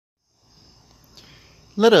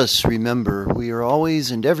Let us remember we are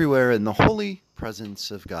always and everywhere in the holy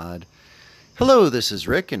presence of God. Hello, this is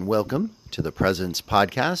Rick, and welcome to the Presence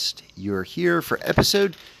Podcast. You're here for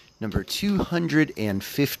episode number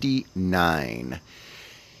 259.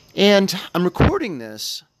 And I'm recording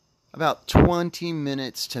this about 20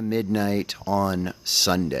 minutes to midnight on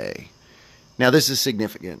Sunday. Now, this is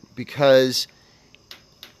significant because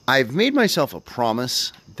I've made myself a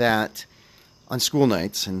promise that on school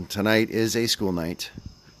nights, and tonight is a school night,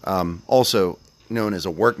 also known as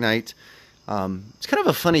a work night. It's kind of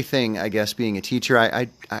a funny thing, I guess, being a teacher. I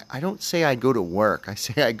don't say I go to work. I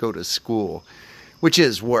say I go to school, which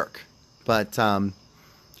is work. But I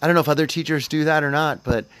don't know if other teachers do that or not,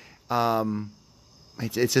 but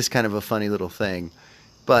it's just kind of a funny little thing.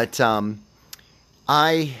 But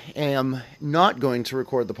I am not going to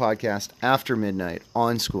record the podcast after midnight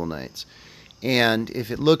on school nights. And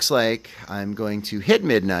if it looks like I'm going to hit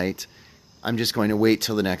midnight, I'm just going to wait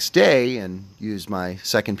till the next day and use my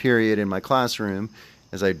second period in my classroom,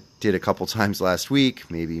 as I did a couple times last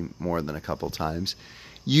week, maybe more than a couple times,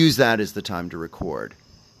 use that as the time to record.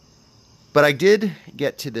 But I did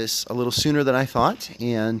get to this a little sooner than I thought,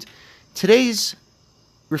 and today's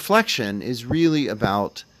reflection is really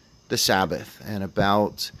about the Sabbath and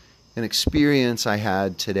about an experience I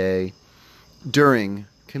had today during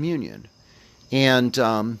communion. And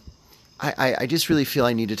I just really feel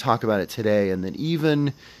I need to talk about it today, and that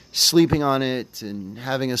even sleeping on it and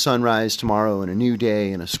having a sunrise tomorrow and a new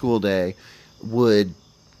day and a school day would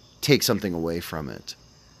take something away from it.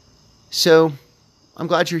 So I'm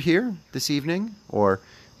glad you're here this evening, or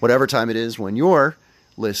whatever time it is when you're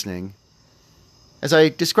listening, as I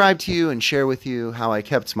describe to you and share with you how I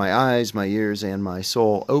kept my eyes, my ears, and my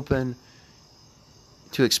soul open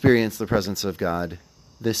to experience the presence of God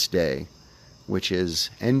this day, which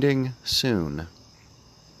is ending soon.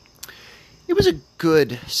 It was a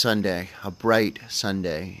good Sunday, a bright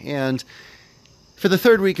Sunday, and for the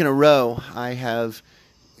third week in a row, I have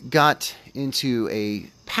got into a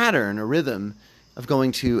pattern, a rhythm of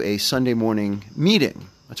going to a Sunday morning meeting,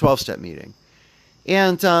 a 12-step meeting.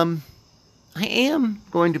 And I am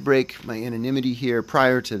going to break my anonymity here.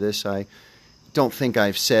 Prior to this, I don't think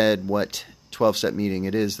I've said what 12-step meeting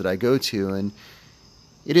it is that I go to, and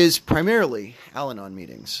it is primarily Al-Anon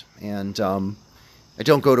meetings, and I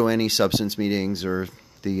don't go to any substance meetings or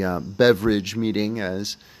the beverage meeting,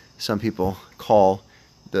 as some people call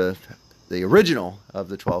the original of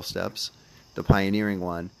the 12 steps, the pioneering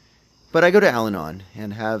one. But I go to Al-Anon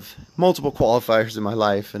and have multiple qualifiers in my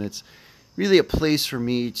life, and it's really a place for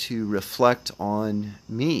me to reflect on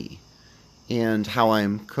me and how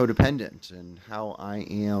I'm codependent and how I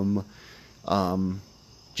am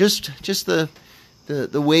just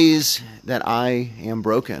the ways that I am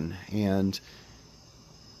broken, and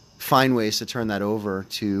find ways to turn that over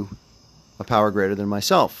to a power greater than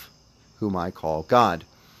myself, whom I call God.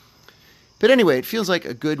 But anyway, it feels like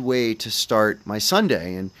a good way to start my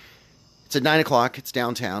Sunday, and it's at 9 o'clock, it's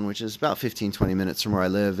downtown, which is about 15-20 minutes from where I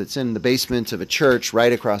live. It's in the basement of a church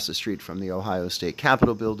right across the street from the Ohio State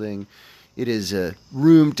Capitol building. It is a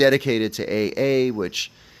room dedicated to AA,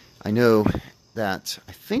 which I know that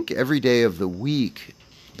I think every day of the week,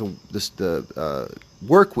 the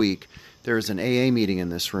work week, there is an AA meeting in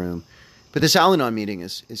this room. But this Al-Anon meeting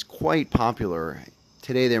is quite popular.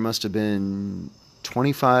 Today there must have been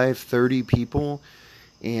 25, 30 people.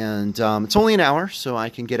 And it's only an hour, so I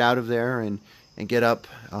can get out of there and get up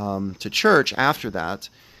to church after that.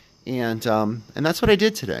 And that's what I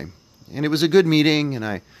did today. And it was a good meeting, and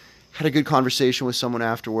I had a good conversation with someone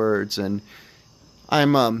afterwards. And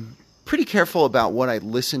I'm pretty careful about what I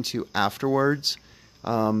listen to afterwards.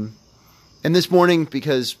 And this morning,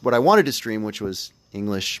 because what I wanted to stream, which was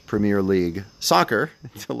English Premier League soccer,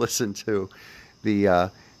 to listen to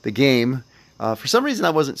the game, for some reason I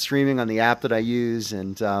wasn't streaming on the app that I use.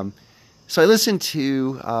 And so I listened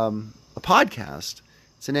to a podcast.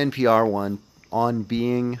 It's an NPR one, On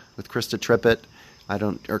Being, with Krista Tippett.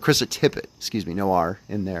 Krista Tippett, excuse me, no R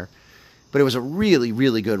in there. But it was a really,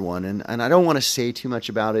 really good one, and I don't want to say too much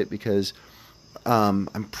about it because I'm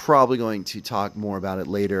probably going to talk more about it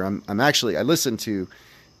later. I listened to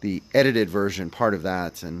the edited version, part of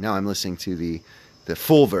that, and now I'm listening to the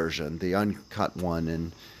full version, the uncut one,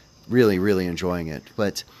 and really, really enjoying it.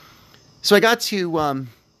 But so I got to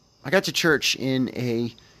church in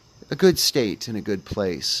a good state, in a good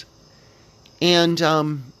place, and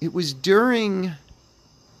it was during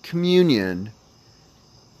communion,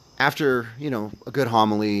 after, a good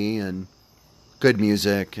homily and good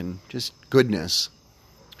music and just goodness.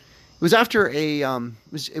 It was after it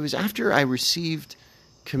was after I received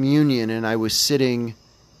communion and I was sitting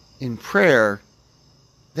in prayer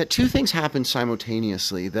that two things happened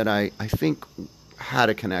simultaneously that I think had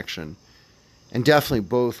a connection. And definitely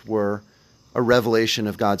both were a revelation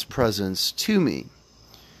of God's presence to me.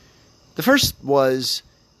 The first was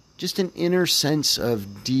just an inner sense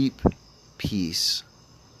of deep peace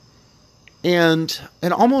and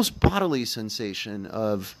an almost bodily sensation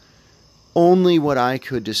of only what I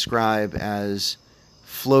could describe as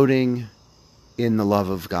floating in the love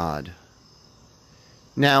of God.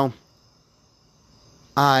 Now,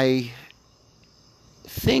 I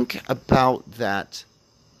think about that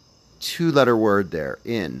two-letter word there,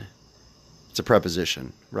 in. It's a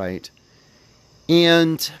preposition, right?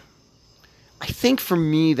 And I think for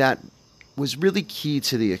me that was really key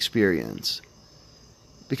to the experience,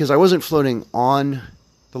 because I wasn't floating on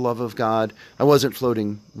the love of God. I wasn't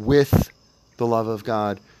floating with the love of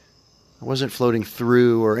God. I wasn't floating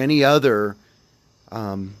through or any other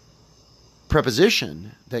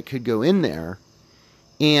preposition that could go in there.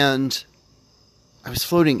 And I was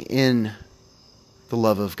floating in the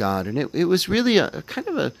love of God. And it was really a kind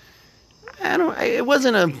of a, it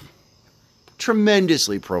wasn't a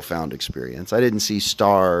tremendously profound experience. I didn't see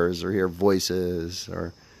stars or hear voices,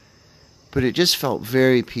 but it just felt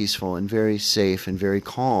very peaceful and very safe and very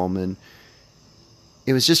calm. And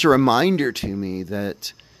it was just a reminder to me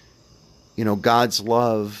that, God's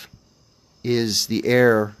love is the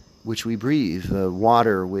air which we breathe, the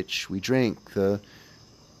water which we drink, I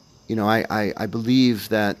believe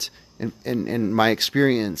that, and my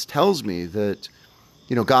experience tells me that,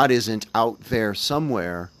 God isn't out there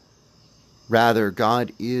somewhere. Rather,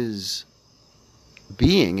 God is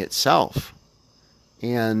being itself.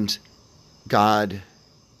 And God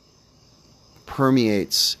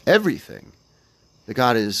permeates everything. That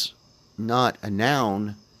God is not a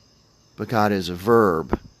noun, but God is a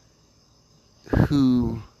verb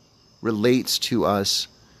who relates to us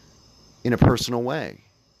in a personal way,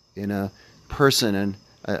 in a person and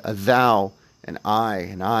a thou and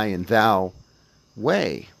I and thou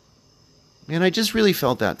way. And I just really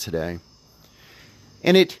felt that today.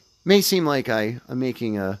 And it may seem like I'm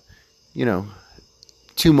making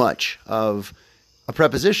too much of a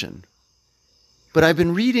preposition. But I've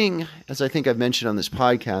been reading, as I think I've mentioned on this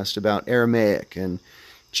podcast, about Aramaic and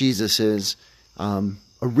Jesus's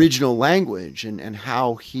original language and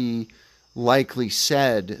how he likely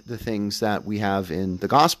said the things that we have in the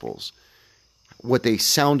Gospels, what they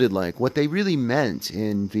sounded like, what they really meant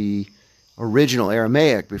in the original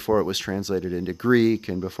Aramaic before it was translated into Greek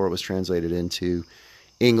and before it was translated into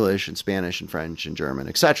English and Spanish and French and German,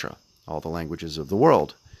 etc., all the languages of the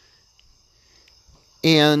world.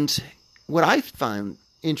 And what I find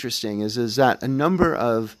interesting is that a number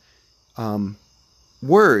of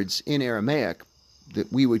words in Aramaic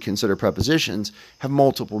that we would consider prepositions have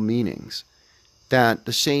multiple meanings, that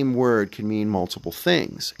the same word can mean multiple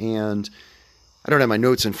things. And I don't have my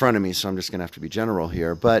notes in front of me, so I'm just going to have to be general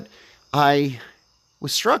here, but I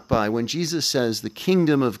was struck by when Jesus says the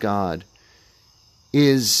kingdom of God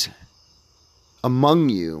is among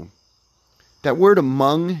you. That word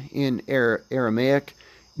among in Aramaic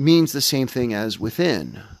means the same thing as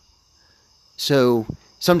within. So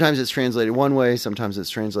sometimes it's translated one way, sometimes it's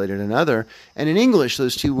translated another. And in English,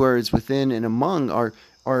 those two words, within and among,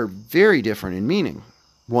 are very different in meaning.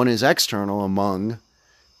 One is external, among,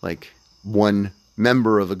 like one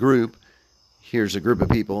member of a group. Here's a group of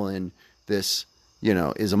people, and this,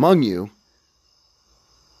 is among you.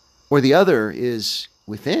 Or the other is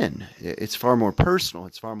within. It's far more personal.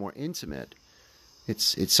 It's far more intimate.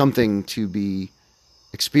 It's something to be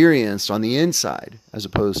experienced on the inside as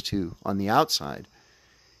opposed to on the outside.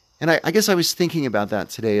 And I guess I was thinking about that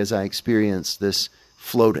today as I experienced this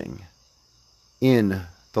floating in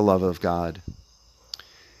the love of God.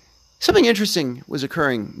 Something interesting was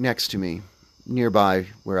occurring next to me, nearby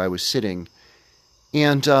where I was sitting.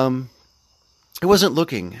 And I wasn't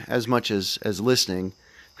looking as much as listening,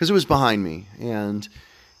 because it was behind me. And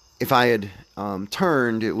if I had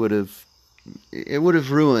turned, it would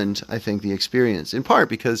have ruined, I think, the experience, in part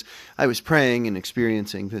because I was praying and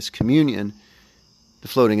experiencing this communion, the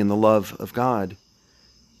floating in the love of God.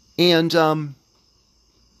 And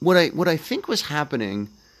what I think was happening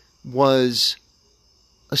was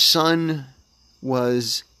a son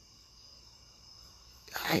was,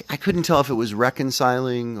 I couldn't tell if it was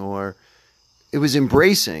reconciling or it was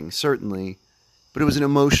embracing, certainly, but it was an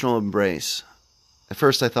emotional embrace. At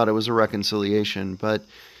first I thought it was a reconciliation, but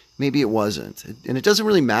maybe it wasn't. And it doesn't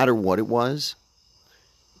really matter what it was,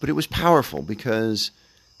 but it was powerful because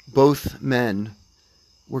both men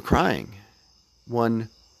were crying. One,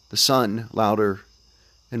 the son, louder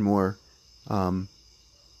and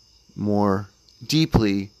more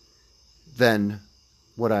deeply than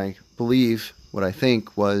what I believe, what I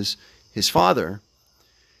think was his father.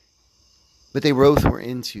 But they both were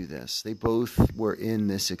into this. They both were in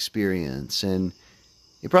this experience. And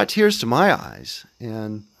it brought tears to my eyes.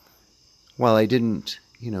 And while I didn't,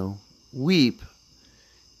 weep,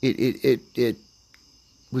 it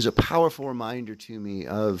was a powerful reminder to me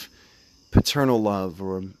of paternal love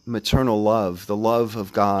or maternal love, the love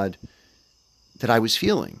of God that I was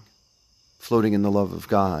feeling, floating in the love of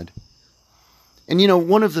God. And,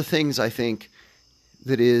 one of the things I think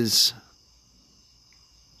that is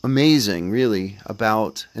amazing, really,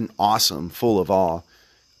 about and awesome, full of awe,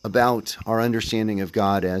 about our understanding of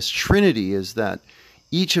God as Trinity is that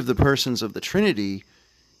each of the persons of the Trinity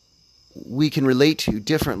we can relate to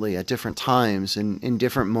differently at different times and in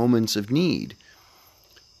different moments of need.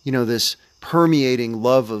 This permeating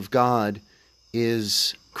love of God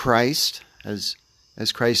is Christ, as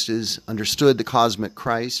Christ is understood, the cosmic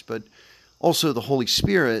Christ, but also the Holy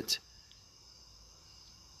Spirit.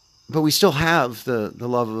 But we still have the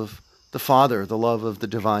love of the Father, the love of the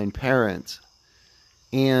divine parent.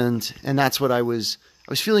 And that's what I was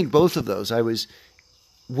feeling, both of those. I was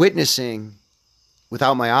witnessing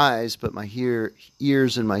without my eyes, but my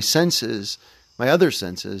ears and my senses, my other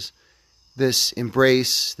senses, this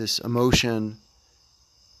embrace, this emotion,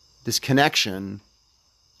 this connection.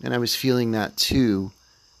 And I was feeling that too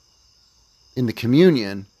in the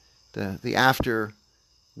communion, the after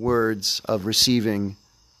words of receiving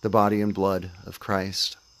the body and blood of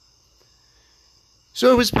Christ.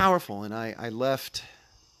 So it was powerful, and I left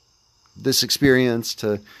this experience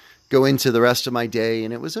to go into the rest of my day,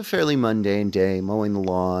 and it was a fairly mundane day, mowing the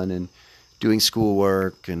lawn and doing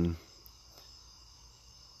schoolwork, and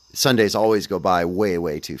Sundays always go by way,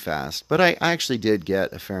 way too fast. But I actually did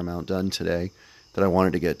get a fair amount done today that I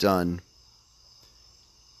wanted to get done.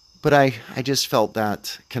 But I just felt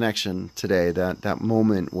that connection today, that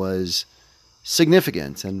moment was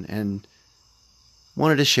significant, and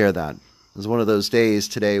wanted to share that. It was one of those days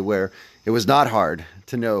today where it was not hard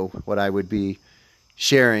to know what I would be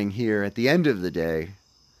sharing here at the end of the day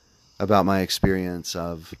about my experience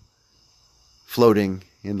of floating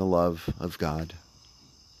in the love of God.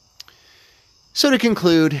 So to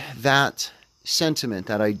conclude, that sentiment,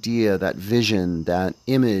 that idea, that vision, that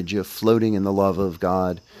image of floating in the love of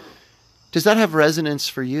God, does that have resonance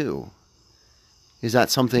for you? Is that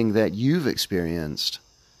something that you've experienced?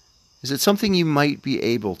 Is it something you might be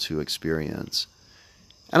able to experience?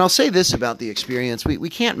 And I'll say this about the experience. We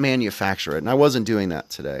can't manufacture it, and I wasn't doing that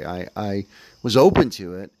today. I was open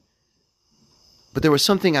to it, but there was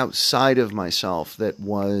something outside of myself that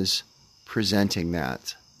was presenting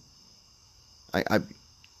that. I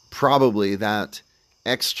probably that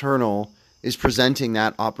external is presenting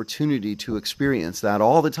that opportunity to experience that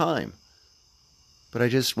all the time. But I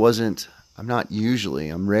just wasn't,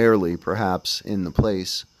 I'm rarely perhaps in the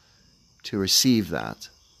place to receive that.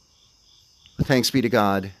 But thanks be to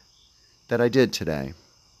God that I did today.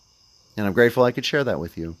 And I'm grateful I could share that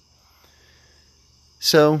with you.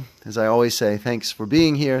 So, as I always say, thanks for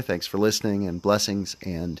being here, thanks for listening, and blessings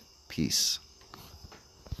and peace.